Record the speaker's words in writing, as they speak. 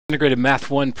Integrated Math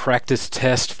 1 practice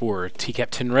test for TCAP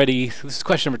TNReady. This is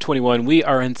question number 21. We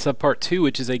are in subpart 2,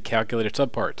 which is a calculator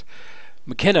subpart.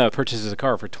 McKenna purchases a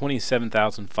car for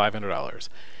 $27,500.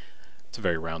 It's a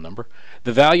very round number.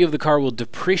 The value of the car will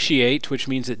depreciate, which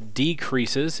means it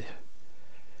decreases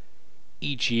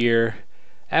each year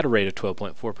at a rate of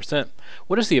 12.4%.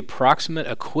 What is the approximate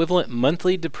equivalent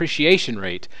monthly depreciation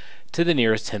rate to the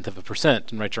nearest tenth of a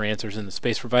percent? And write your answers in the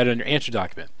space provided on your answer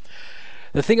document.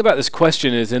 The thing about this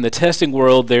question is, in the testing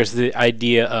world, there's the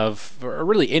idea of, or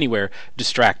really anywhere,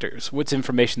 distractors. What's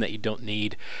information that you don't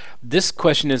need? This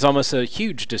question is almost a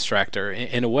huge distractor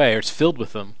in a way, or it's filled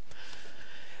with them.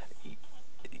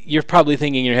 You're probably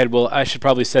thinking in your head, well, I should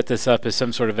probably set this up as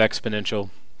some sort of exponential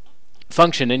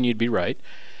function, and you'd be right.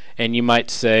 And you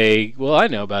might say, well, I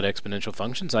know about exponential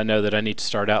functions. I know that I need to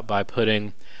start out by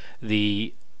putting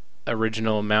the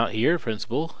original amount here,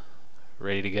 principal,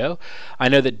 ready to go. I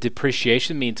know that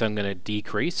depreciation means I'm going to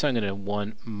decrease, so I'm going to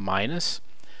 1 minus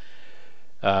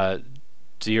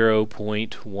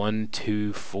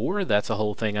 0.124. That's the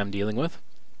whole thing I'm dealing with.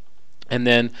 And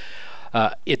then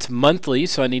it's monthly,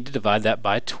 so I need to divide that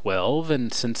by 12,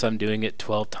 and since I'm doing it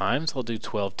 12 times, I'll do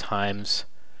 12 times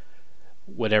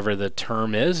whatever the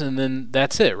term is, and then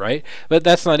that's it, right? But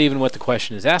that's not even what the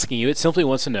question is asking you. It simply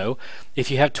wants to know,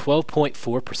 if you have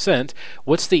 12.4%,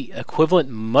 what's the equivalent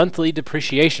monthly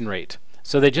depreciation rate?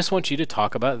 So they just want you to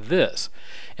talk about this.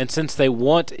 And since they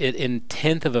want it in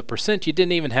tenth of a percent, you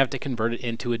didn't even have to convert it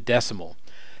into a decimal.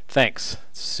 Thanks.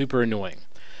 It's super annoying.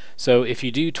 So if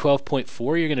you do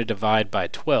 12.4, you're going to divide by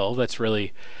 12. That's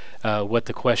really what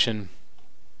the question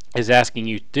is asking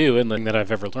you to do, and nothing that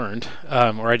I've ever learned,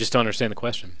 or I just don't understand the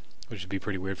question, which would be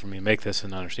pretty weird for me to make this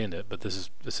and not understand it, but this is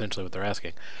essentially what they're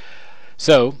asking.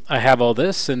 So I have all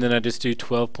this, and then I just do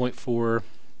 12.4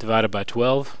 divided by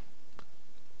 12,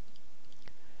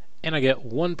 and I get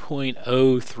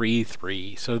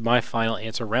 1.033. So my final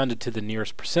answer, rounded to the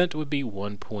nearest percent, would be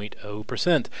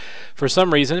 1.0%. For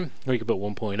some reason, we could put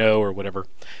 1.0 or whatever.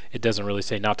 It doesn't really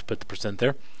say not to put the percent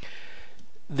there.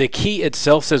 The key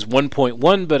itself says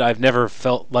 1.1, but I've never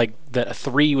felt like that a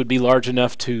 3 would be large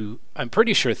enough to, I'm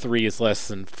pretty sure 3 is less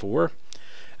than 4,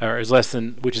 or is less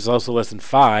than, which is also less than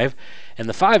 5, and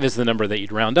the 5 is the number that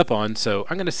you'd round up on, so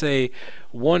I'm going to say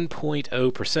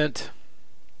 1.0%.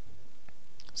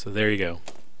 So there you go.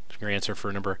 Your answer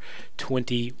for number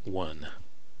 21.